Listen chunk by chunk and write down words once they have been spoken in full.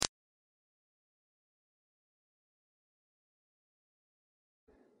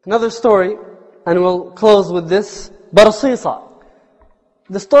Another story, and we'll close with this. Barsisa.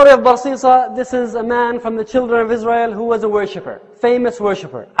 The story of Barsisa, this is a man from the children of Israel who was a worshipper, famous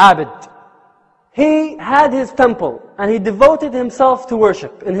worshipper, Abid. He had his temple and he devoted himself to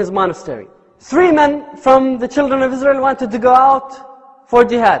worship in his monastery. 3 men from the children of Israel wanted to go out for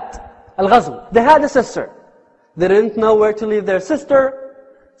jihad, al-ghazw. They had a sister. They didn't know where to leave their sister,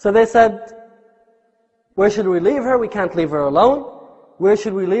 so they said, where should we leave her? We can't leave her alone. Where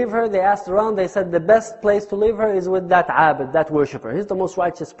should we leave her? They asked around, they said the best place to leave her is with that Abid, that worshipper. He's the most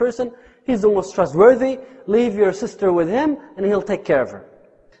righteous person, he's the most trustworthy. Leave your sister with him and he'll take care of her.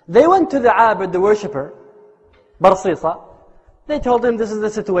 They went to the Abid, the worshipper, Barsisa. They told him, this is the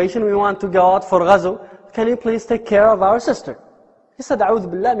situation, we want to go out for ghazw. Can you please take care of our sister? He said,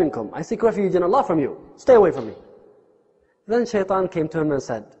 A'udhu billah minkum. I seek refuge in Allah from you. Stay away from me. Then Shaitan came to him and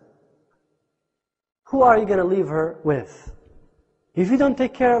said, who are you going to leave her with? If you don't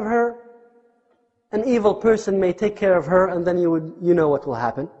take care of her, an evil person may take care of her and then you know what will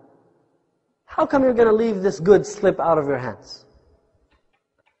happen. How come you're going to leave this good slip out of your hands?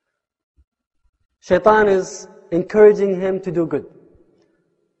 Shaitan is encouraging him to do good.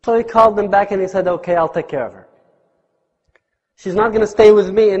 So he called them back and he said, okay, I'll take care of her. She's not going to stay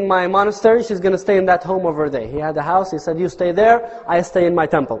with me in my monastery, she's going to stay in that home over there. He had a house, he said, you stay there, I stay in my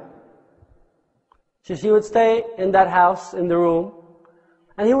temple. So she would stay in that house, in the room,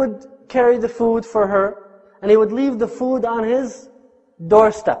 and he would carry the food for her, and he would leave the food on his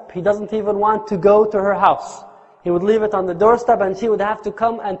doorstep. He doesn't even want to go to her house. He would leave it on the doorstep and she would have to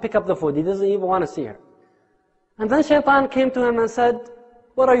come and pick up the food. He doesn't even want to see her. And then Shaitan came to him and said,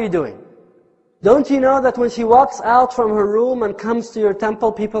 what are you doing? Don't you know that when she walks out from her room and comes to your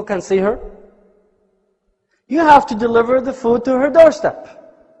temple, people can see her? You have to deliver the food to her doorstep.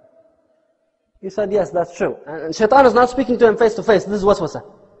 He said, yes, that's true. And Shaitan is not speaking to him face to face. This is waswasa,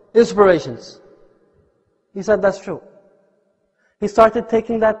 inspirations. He said, that's true. He started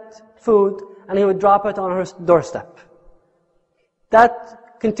taking that food and he would drop it on her doorstep.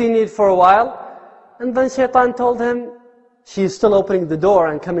 That continued for a while. And then Shaitan told him, she's still opening the door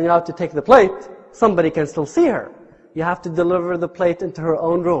and coming out to take the plate. Somebody can still see her. You have to deliver the plate into her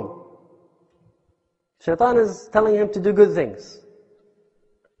own room. Shaitan is telling him to do good things.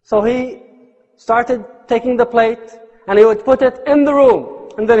 So he started taking the plate and he would put it in the room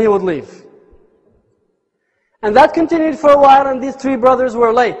and then he would leave. And that continued for a while and these 3 brothers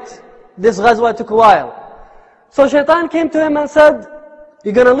were late. This ghazwa took a while. So Shaitan came to him and said,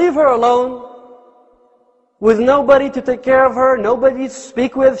 you're going to leave her alone with nobody to take care of her, nobody to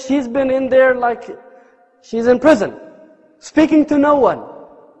speak with. She's been in there like she's in prison, speaking to no one.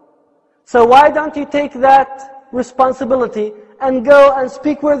 So why don't you take that responsibility and go and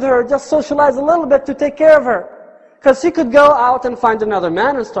speak with her, just socialize a little bit to take care of her. Because she could go out and find another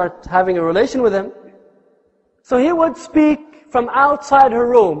man and start having a relation with him. So he would speak from outside her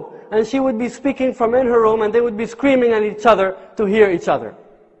room, and she would be speaking from in her room, and they would be screaming at each other to hear each other.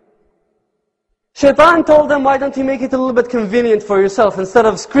 Shaitan told them, why don't you make it a little bit convenient for yourself? Instead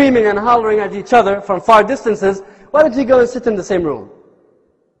of screaming and hollering at each other from far distances, why don't you go and sit in the same room?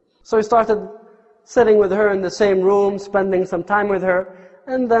 So he started sitting with her in the same room, spending some time with her,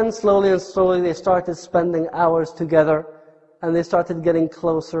 and then slowly and slowly they started spending hours together, and they started getting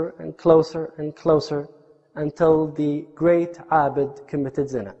closer and closer and closer until the great Abid committed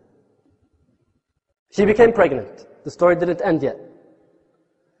zina. She became pregnant. The story didn't end yet.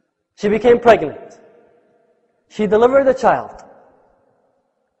 She became pregnant. She delivered a child.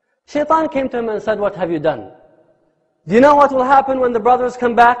 Shaitan came to him and said, what have you done? Do you know what will happen when the brothers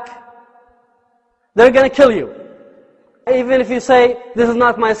come back? They're going to kill you. Even if you say, this is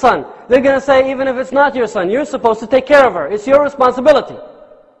not my son. They're going to say, even if it's not your son, you're supposed to take care of her. It's your responsibility.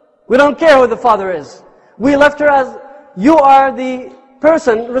 We don't care who the father is. We left her as you are the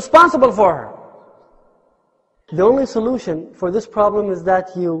person responsible for her. The only solution for this problem is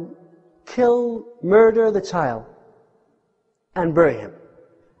that you murder the child and bury him.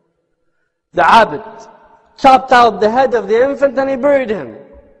 The Abid chopped out the head of the infant and he buried him.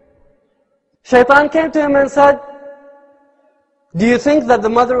 Shaitan came to him and said, do you think that the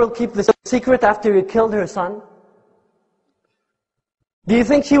mother will keep the secret after you killed her son? Do you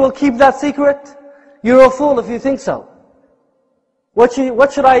think she will keep that secret? You're a fool if you think so. What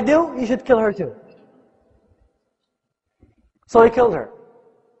should I do? You should kill her too. So he killed her.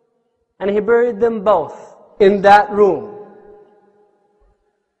 And he buried them both in that room.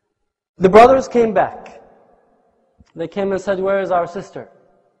 The brothers came back. They came and said, where is our sister?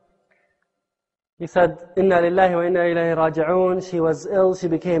 He said, Inna lillahi wa inna ilayhi raji'un. She was ill, she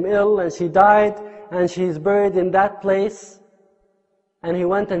became ill, and she died, and she's buried in that place. and he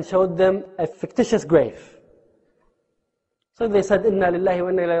went and showed them a fictitious grave. So they said, Inna lillahi wa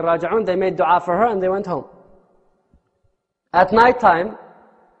inna ilayhi raji'un. They made dua for her and they went home. At night time,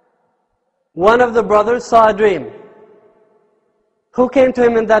 one of the brothers saw a dream. Who came to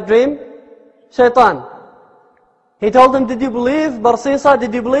him in that dream? Shaitan. He told him, did you believe Barsisa?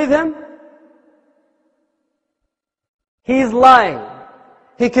 Did you believe him? He's lying.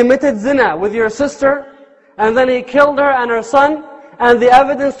 He committed zina with your sister, and then he killed her and her son, and the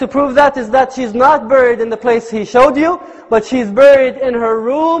evidence to prove that is that she's not buried in the place he showed you, but she's buried in her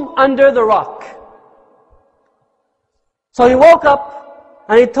room under the rock. So he woke up,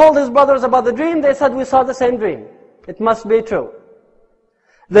 and he told his brothers about the dream. They said, we saw the same dream. It must be true.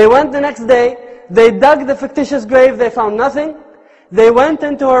 They went the next day, they dug the fictitious grave, they found nothing. They went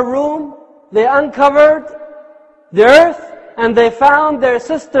into her room, they uncovered the earth, and they found their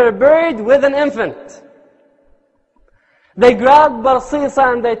sister buried with an infant. They grabbed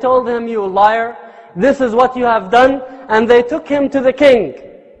Barsisa and they told him, you liar, this is what you have done. And they took him to the king.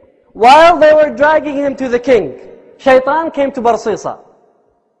 While they were dragging him to the king, Shaitan came to Barsisa.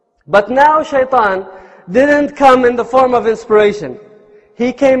 But now Shaitan didn't come in the form of inspiration.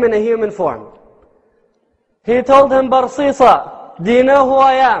 He came in a human form. He told him, Barsisa, do you know who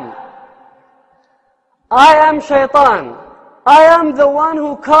I am? I am Shaitan. I am the one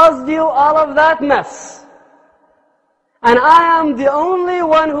who caused you all of that mess. And I am the only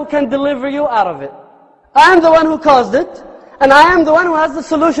one who can deliver you out of it. I am the one who caused it, and I am the one who has the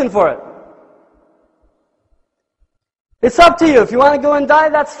solution for it. It's up to you. If you want to go and die,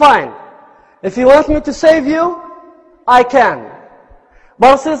 that's fine. If you want me to save you, I can.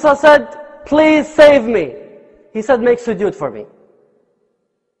 Barsisa said, please save me. He said, make sujood for me.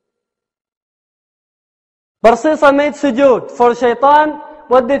 Barsisa made sujood for Shaitan.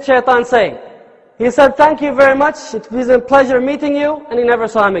 What did Shaitan say? He said, thank you very much. It was a pleasure meeting you. And he never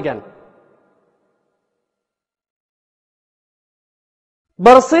saw him again.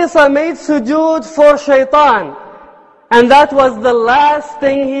 Barsisa made sujood for Shaitan. And that was the last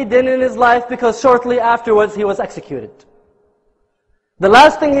thing he did in his life, because shortly afterwards he was executed. The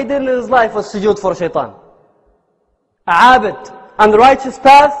last thing he did in his life was sujood for Shaitan. A abid on the righteous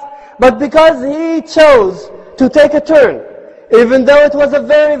path, but because he chose to take a turn, even though it was a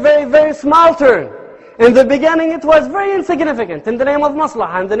very, very, very small turn. In the beginning it was very insignificant. In the name of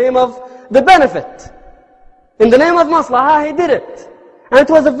maslahah, in the name of the benefit. In the name of maslahah, he did it. And it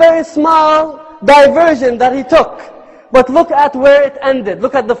was a very small diversion that he took. But look at where it ended.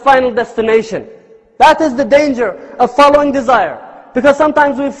 Look at the final destination. That is the danger of following desire. Because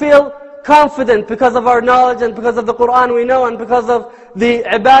sometimes we feel confident because of our knowledge and because of the Qur'an we know and because of the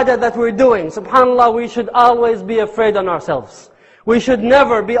ibadah that we're doing. SubhanAllah, we should always be afraid on ourselves. We should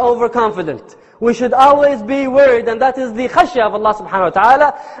never be overconfident. We should always be worried, and that is the khashya of Allah subhanahu wa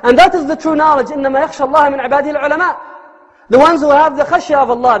ta'ala. And that is the true knowledge. إِنَّمَا يَخْشَى اللَّهَ مِنْ عِبَادِهِ الْعُلَمَاءِ. The ones who have the khashya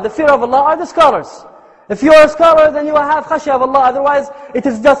of Allah, the fear of Allah, are the scholars. If you are a scholar, then you will have khashya of Allah. Otherwise, it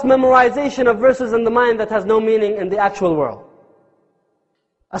is just memorization of verses in the mind that has no meaning in the actual world.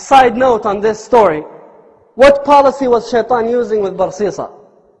 A side note on this story. What policy was Shaitan using with Barsisa?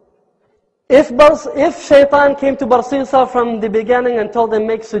 If Shaitan came to Barsisa from the beginning and told him,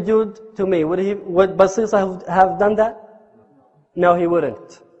 make sujood to me, would Barsisa have done that? No, he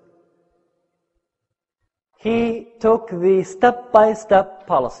wouldn't. He took the step-by-step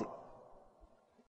policy.